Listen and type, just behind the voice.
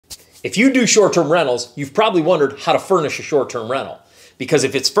If you do short-term rentals, you've probably wondered how to furnish a short-term rental. Because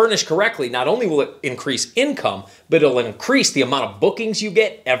if it's furnished correctly, not only will it increase income, but it'll increase the amount of bookings you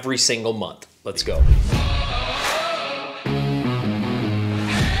get every single month. Let's go.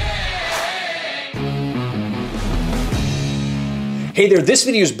 Hey there, this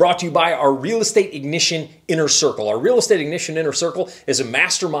video is brought to you by our Real Estate Ignition Inner Circle. Our Real Estate Ignition Inner Circle is a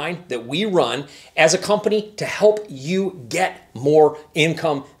mastermind that we run as a company to help you get more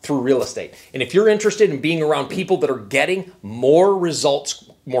income through real estate. And if you're interested in being around people that are getting more results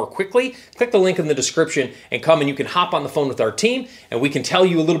more quickly, click the link in the description and come and you can hop on the phone with our team and we can tell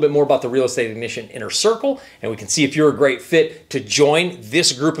you a little bit more about the Real Estate Ignition Inner Circle and we can see if you're a great fit to join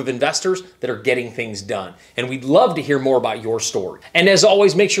this group of investors that are getting things done. And we'd love to hear more about your story. And as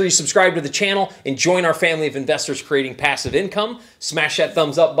always, make sure you subscribe to the channel and join our family of investors creating passive income. Smash that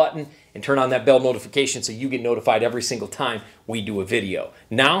thumbs up button and turn on that bell notification so you get notified every single time we do a video.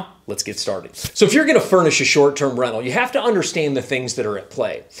 Now, let's get started. So if you're gonna furnish a short-term rental, you have to understand the things that are at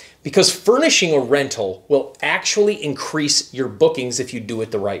play because furnishing a rental will actually increase your bookings if you do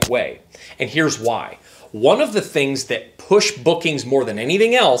it the right way. And here's why. One of the things that push bookings more than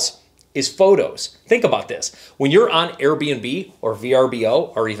anything else is photos. Think about this. When you're on Airbnb or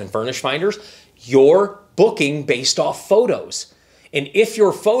VRBO or even Furnish Finders, you're booking based off photos. And if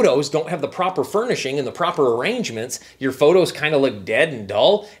your photos don't have the proper furnishing and the proper arrangements, your photos kind of look dead and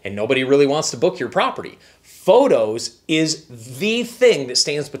dull and nobody really wants to book your property. Photos is the thing that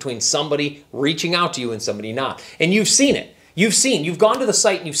stands between somebody reaching out to you and somebody not. And you've seen it. You've gone to the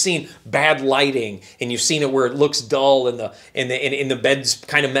site and you've seen bad lighting and you've seen it where it looks dull and the bed's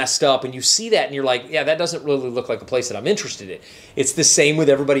kind of messed up and you see that and you're like, yeah, that doesn't really look like a place that I'm interested in. It's the same with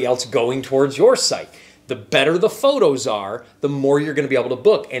everybody else going towards your site. The better the photos are, the more you're going to be able to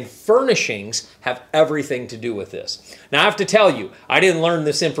book. And furnishings have everything to do with this. Now, I have to tell you, I didn't learn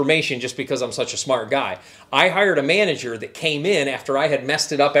this information just because I'm such a smart guy. I hired a manager that came in after I had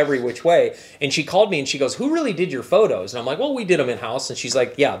messed it up every which way. And she called me and she goes, who really did your photos? And I'm like, well, we did them in-house. And she's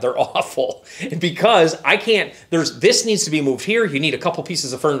like, yeah, they're awful. And because I can't, this needs to be moved here. You need a couple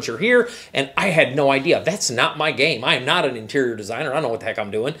pieces of furniture here. And I had no idea. That's not my game. I am not an interior designer. I don't know what the heck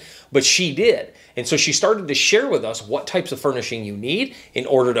I'm doing. But she did. And so she started to share with us what types of furnishing you need in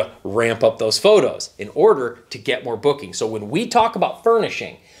order to ramp up those photos, in order to get more bookings. So when we talk about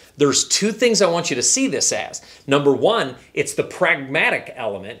furnishing, there's two things I want you to see this as. Number one, it's the pragmatic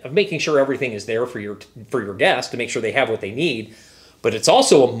element of making sure everything is there for your guests to make sure they have what they need, but it's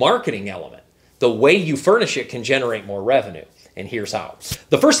also a marketing element. The way you furnish it can generate more revenue. And here's how.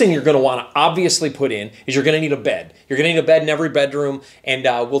 The first thing you're going to want to obviously put in is you're going to need a bed. You're going to need a bed in every bedroom, and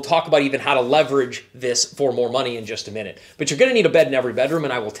we'll talk about even how to leverage this for more money in just a minute. But you're going to need a bed in every bedroom,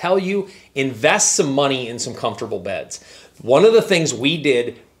 and I will tell you, invest some money in some comfortable beds. One of the things we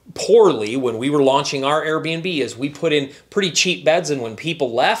did poorly when we were launching our Airbnb is we put in pretty cheap beds, and when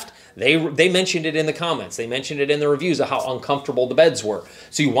people left, they mentioned it in the comments. They mentioned it in the reviews of how uncomfortable the beds were.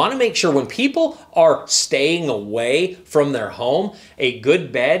 So you want to make sure when people are staying away from their home, a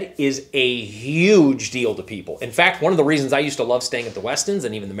good bed is a huge deal to people. In fact, one of the reasons I used to love staying at the Westins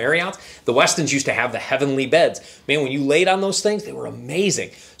and even the Marriotts, the Westins used to have the heavenly beds. Man, when you laid on those things, they were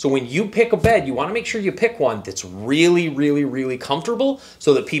amazing. So when you pick a bed, you want to make sure you pick one that's really, really, really comfortable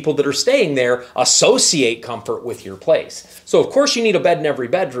so that people that are staying there associate comfort with your place. So of course you need a bed in every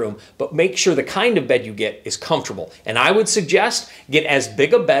bedroom, but make sure the kind of bed you get is comfortable. And I would suggest get as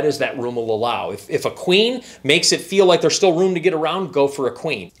big a bed as that room will allow. If a queen makes it feel like there's still room to get around, go for a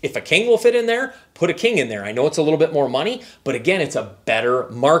queen. If a king will fit in there, put a king in there. I know it's a little bit more money, but again, it's a better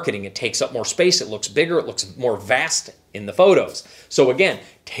marketing. It takes up more space. It looks bigger. It looks more vast in the photos. So again,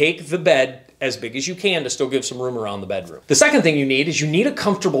 take the bed as big as you can to still give some room around the bedroom. The second thing you need is you need a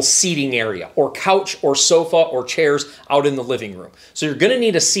comfortable seating area or couch or sofa or chairs out in the living room. So you're gonna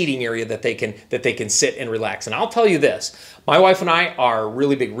need a seating area that they can sit and relax. And I'll tell you this, my wife and I are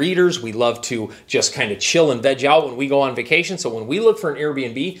really big readers. We love to just kind of chill and veg out when we go on vacation. So when we look for an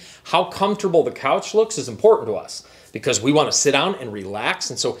Airbnb, how comfortable the couch looks is important to us because we want to sit down and relax.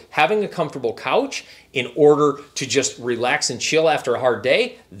 And so having a comfortable couch in order to just relax and chill after a hard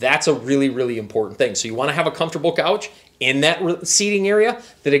day, that's a really, really important thing. So you want to have a comfortable couch in that seating area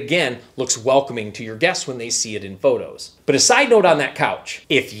that, again, looks welcoming to your guests when they see it in photos. But a side note on that couch,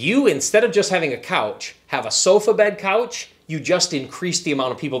 if you, instead of just having a couch, have a sofa bed couch, you just increase the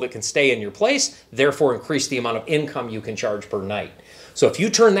amount of people that can stay in your place, therefore increase the amount of income you can charge per night. So if you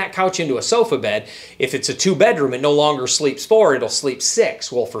turn that couch into a sofa bed, if it's a 2-bedroom, it no longer sleeps 4, it'll sleep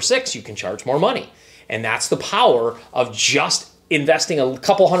 6. Well, for 6, you can charge more money. And that's the power of just investing a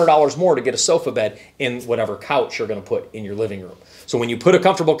couple $100s more to get a sofa bed in whatever couch you're going to put in your living room. So when you put a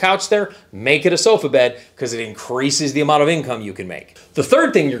comfortable couch there, make it a sofa bed because it increases the amount of income you can make. The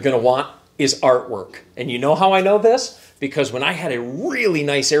third thing you're going to want is artwork. And you know how I know this? Because when I had a really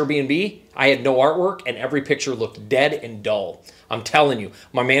nice Airbnb, I had no artwork and every picture looked dead and dull. I'm telling you,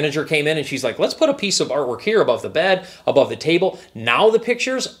 my manager came in and she's like, let's put a piece of artwork here above the bed, above the table. Now the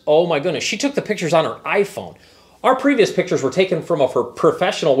pictures, oh my goodness, she took the pictures on her iPhone. Our previous pictures were taken from a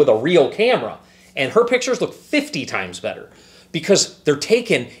professional with a real camera, and her pictures look 50 times better because they're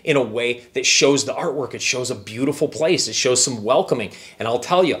taken in a way that shows the artwork. It shows a beautiful place. It shows some welcoming. And I'll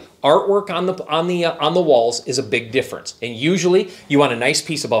tell you, artwork on the walls is a big difference. And usually you want a nice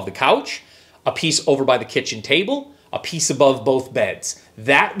piece above the couch, a piece over by the kitchen table, a piece above both beds.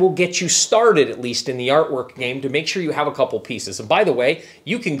 That will get you started, at least in the artwork game, to make sure you have a couple pieces. And by the way,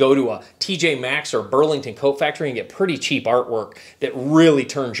 you can go to a TJ Maxx or Burlington Coat Factory and get pretty cheap artwork that really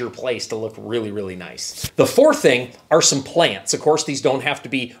turns your place to look really, really nice. The fourth thing are some plants. Of course, these don't have to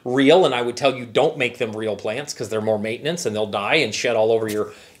be real, and I would tell you don't make them real plants because they're more maintenance and they'll die and shed all over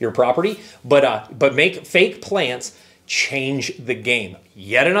your property. But make fake plants. Change the game.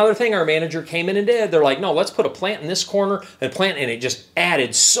 Yet another thing our manager came in and did. They're like, no, let's put a plant in this corner and a plant, and it just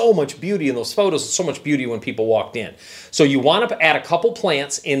added so much beauty in those photos, so much beauty when people walked in. So you want to add a couple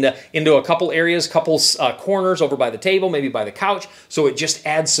plants into a couple areas, corners over by the table, maybe by the couch, so it just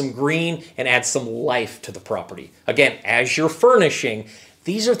adds some green and adds some life to the property. Again, as you're furnishing,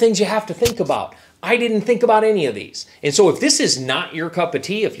 these are things you have to think about. I didn't think about any of these. And so if this is not your cup of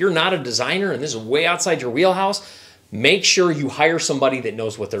tea, if you're not a designer and this is way outside your wheelhouse, make sure you hire somebody that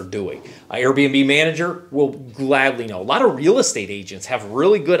knows what they're doing. An Airbnb manager will gladly know. A lot of real estate agents have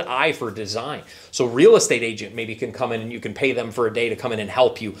really good eye for design. So real estate agent maybe can come in and you can pay them for a day to come in and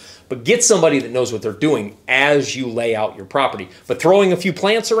help you. But get somebody that knows what they're doing as you lay out your property. But throwing a few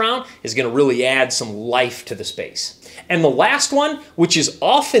plants around is going to really add some life to the space. And the last one, which is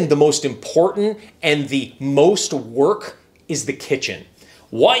often the most important and the most work, is the kitchen.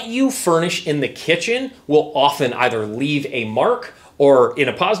 What you furnish in the kitchen will often either leave a mark or in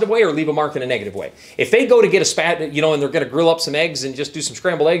a positive way or leave a mark in a negative way. If they go to get a spatula, and they're going to grill up some eggs and just do some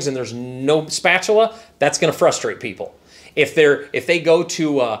scrambled eggs and there's no spatula, that's going to frustrate people. If they go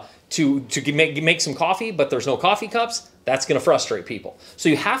to make some coffee but there's no coffee cups, that's going to frustrate people. So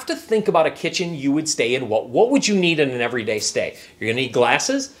you have to think about a kitchen you would stay in. What would you need in an everyday stay? You're going to need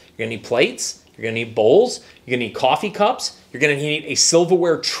glasses, you're going to need plates, you're going to need bowls, you're going to need coffee cups, you're going to need a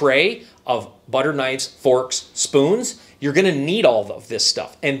silverware tray of butter knives, forks, spoons. You're going to need all of this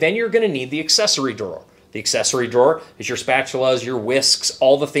stuff. And then you're going to need the accessory drawer. The accessory drawer is your spatulas, your whisks,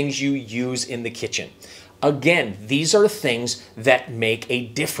 all the things you use in the kitchen. Again, these are things that make a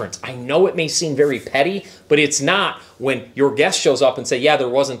difference. I know it may seem very petty, but it's not when your guest shows up and say, yeah, there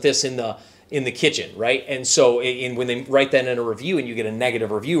wasn't this in the kitchen, right? And so when they write that in a review and you get a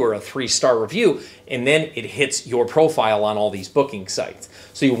negative review or a 3-star review, and then it hits your profile on all these booking sites.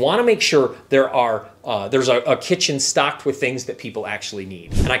 So you want to make sure there's a kitchen stocked with things that people actually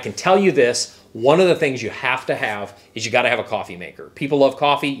need. And I can tell you this, one of the things you have to have is you got to have a coffee maker. People love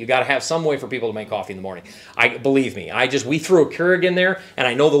coffee. You got to have some way for people to make coffee in the morning. Believe me, we threw a Keurig in there, and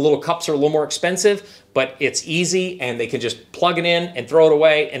I know the little cups are a little more expensive, but it's easy, and they can just plug it in and throw it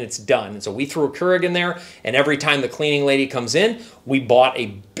away, and it's done. And so we threw a Keurig in there, and every time the cleaning lady comes in, we bought a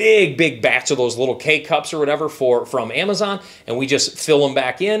big batch of those little K-cups or whatever from Amazon, and we just fill them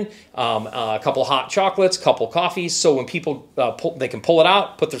back in, a couple hot chocolates, couple coffees, so when people, they can pull it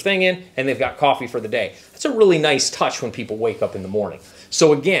out, put their thing in, and they've got coffee for the day. That's a really nice touch when people wake up in the morning.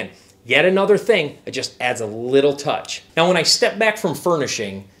 So again, yet another thing that just adds a little touch. Now, when I step back from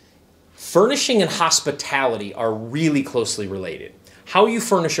furnishing and hospitality are really closely related. How you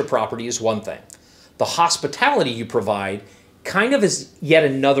furnish a property is one thing. The hospitality you provide kind of is yet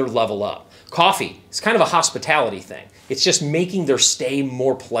another level up. Coffee is kind of a hospitality thing. It's just making their stay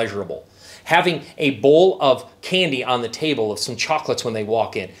more pleasurable. Having a bowl of candy on the table of some chocolates when they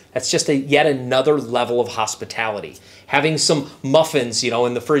walk in, that's just yet another level of hospitality. Having some muffins,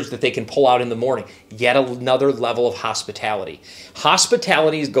 in the fridge that they can pull out in the morning, yet another level of hospitality.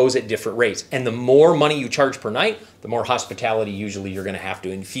 Hospitality goes at different rates, and the more money you charge per night, the more hospitality usually you're going to have to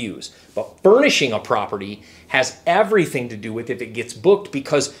infuse. But furnishing a property has everything to do with if it gets booked,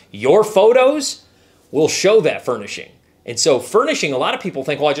 because your photos will show that furnishing. And so furnishing, a lot of people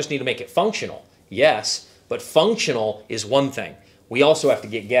think, well, I just need to make it functional. Yes, but functional is one thing. We also have to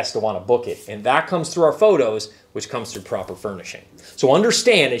get guests to want to book it. And that comes through our photos, which comes through proper furnishing. So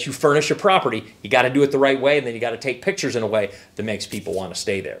understand, as you furnish a property, you got to do it the right way, and then you got to take pictures in a way that makes people want to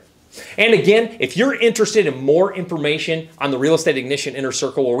stay there. And again, if you're interested in more information on the Real Estate Ignition Inner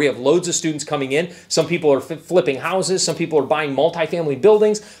Circle, where we have loads of students coming in, some people are flipping houses, some people are buying multifamily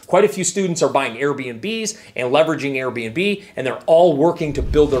buildings, quite a few students are buying Airbnbs and leveraging Airbnb, and they're all working to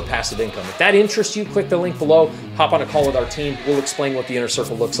build their passive income. If that interests you, click the link below, hop on a call with our team. We'll explain what the Inner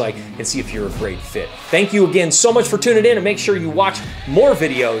Circle looks like and see if you're a great fit. Thank you again so much for tuning in, and make sure you watch more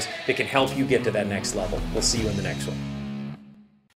videos that can help you get to that next level. We'll see you in the next one.